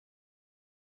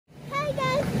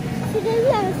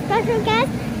special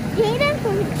guest, Jaden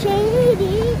from JD,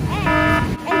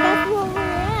 and that's where we're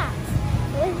at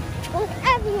with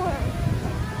everyone.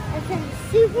 It's a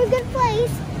super good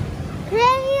place, Great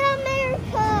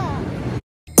America.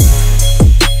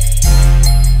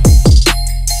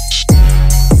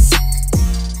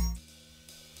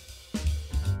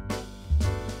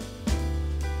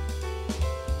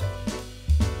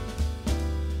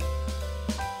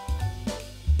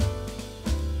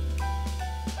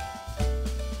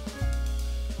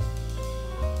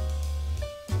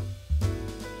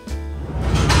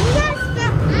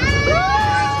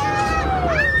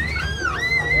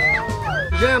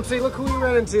 Jamsey, look who we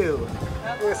ran into.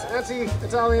 Yes, Auntie,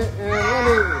 Natalia, and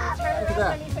Lenny. Look at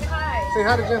that. Say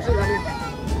hi to Jamsey, Lenny.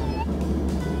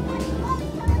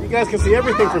 You guys can see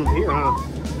everything from here, huh?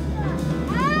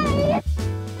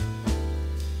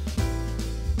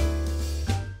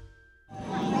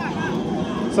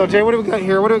 So Jay, what do we got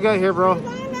here? What do we got here, bro? We're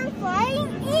going to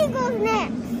Flying Eagles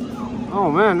next. Oh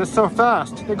man, that's so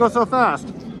fast. They go so fast.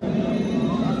 It's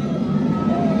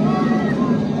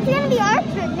going to be our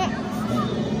turn next.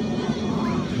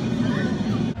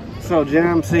 So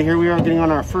Jam, see, here we are getting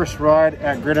on our first ride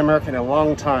at Great America in a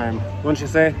long time. Wouldn't you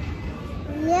say?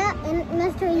 Yeah, and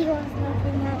Mr. Eagle is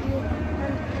looking at you.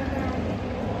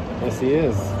 Yes, he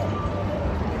is.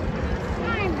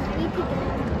 I'm ready to go.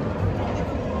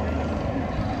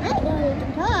 I don't know you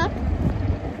can talk.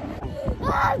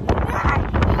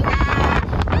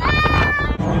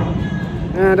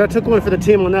 And I took one for the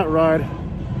team on that ride.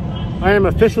 I am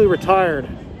officially retired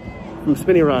from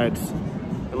spinny rides,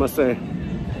 I must say.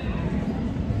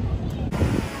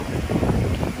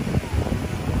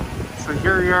 So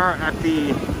here we are at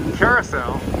the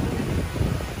carousel.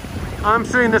 I'm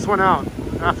sitting this one out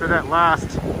after that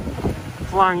last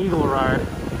Flying Eagle ride.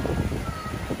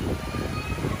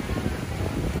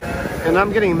 And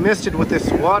I'm getting misted with this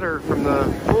water from the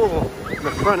pool in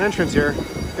the front entrance here.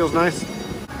 Feels nice.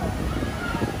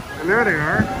 And there they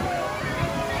are.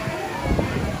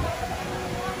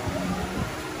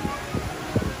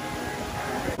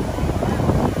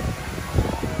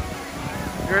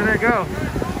 There they go.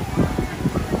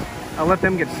 I'll let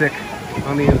them get sick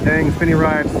on these dang spinny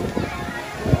rides.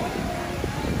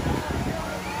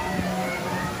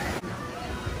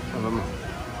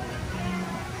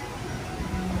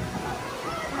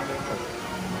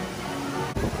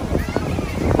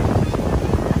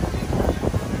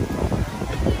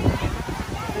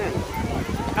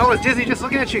 I was dizzy just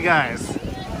looking at you guys.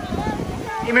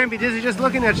 You made me dizzy just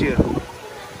looking at you.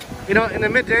 You know, in the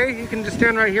midday, you can just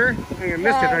stand right here and you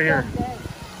missed it right here.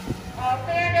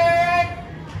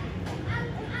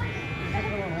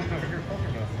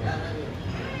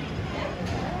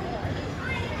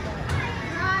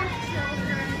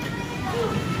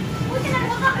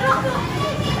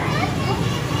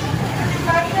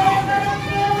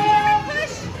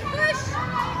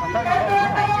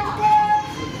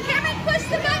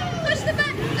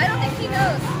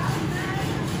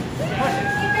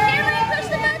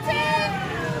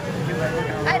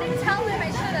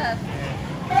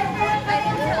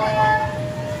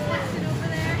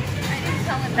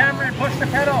 Cameron, push the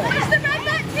pedal. Push the red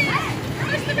button.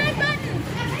 Push the red button.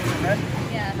 Red?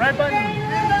 Yeah. Red button.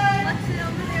 Left it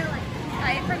over there.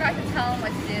 Like I forgot to tell him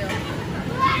what to do.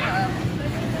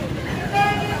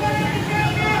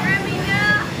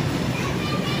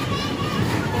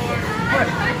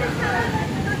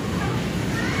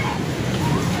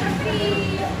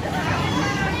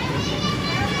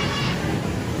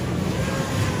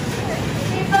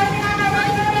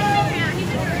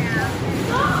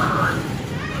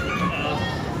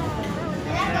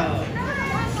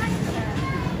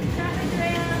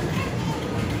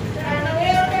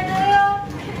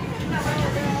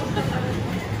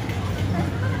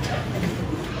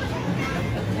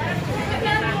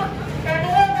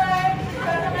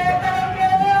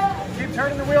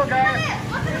 Turning the wheel, guys.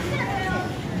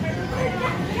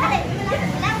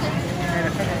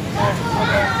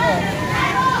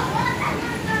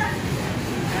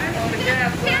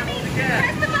 Tammy,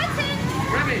 press the button.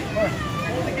 Remy,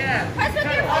 hold the gas. Press with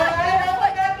your foot.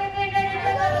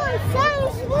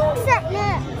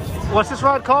 What's this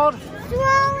ride called?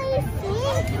 Swirly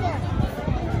Santa.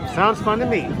 Sounds fun to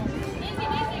me.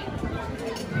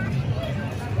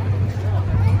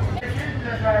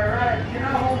 Alright, you know,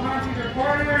 hold on to your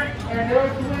corner and no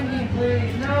swinging,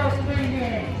 please. No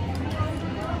swinging.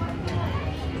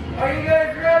 Are you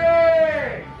guys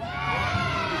ready?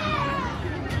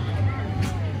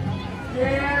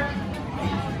 Yeah.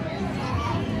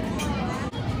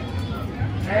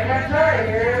 Hang on tight.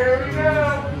 Here we go.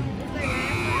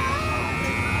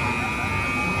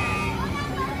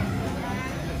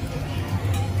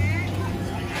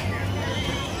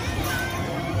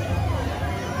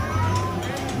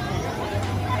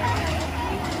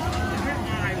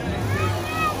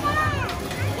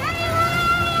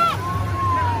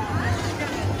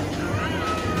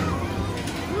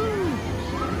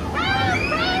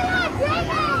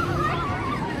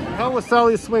 with all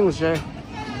these swings, Jay? So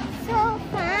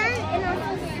fun and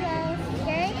also so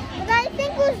scary. But I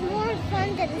think it was more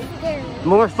fun than scary.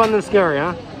 More fun than scary,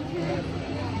 huh?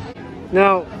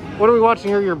 Now, what are we watching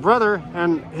here? Your brother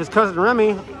and his cousin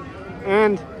Remy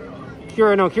and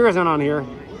Kira. No, Kira's not on here.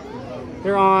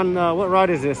 They're on, what ride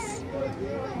is this?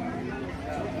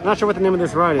 Not sure what the name of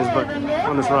this ride is, but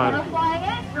on this ride.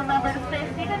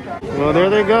 Well, there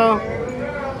they go.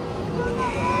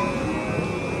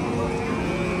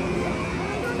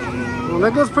 Well,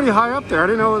 that goes pretty high up there. I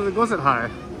didn't know it goes that high.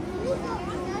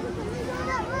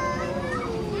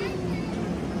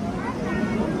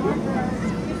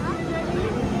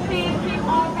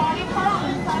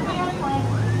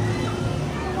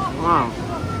 Wow.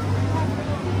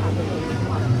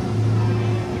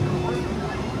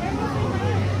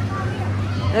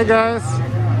 Hey guys.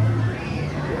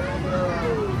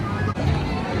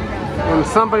 And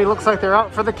somebody looks like they're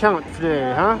out for the count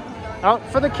today, huh? Out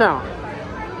for the count.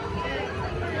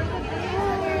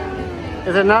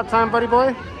 Is it nap time, buddy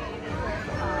boy?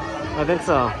 I think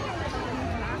so.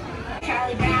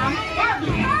 Charlie Brown, that would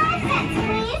be 5 cents,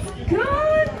 please.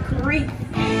 Good grief.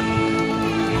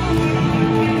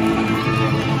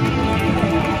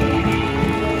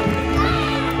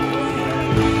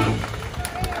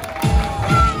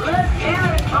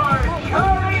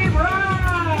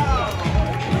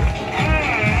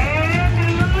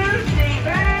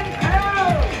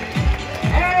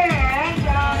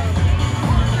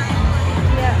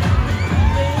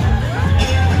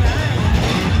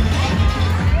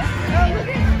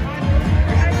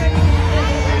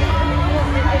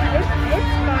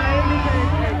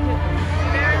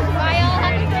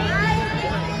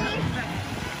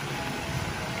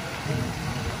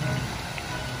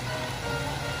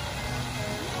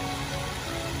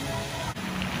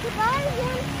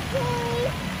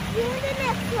 See you in the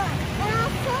next one. And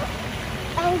also,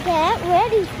 get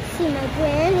ready to see my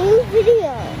brand new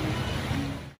video.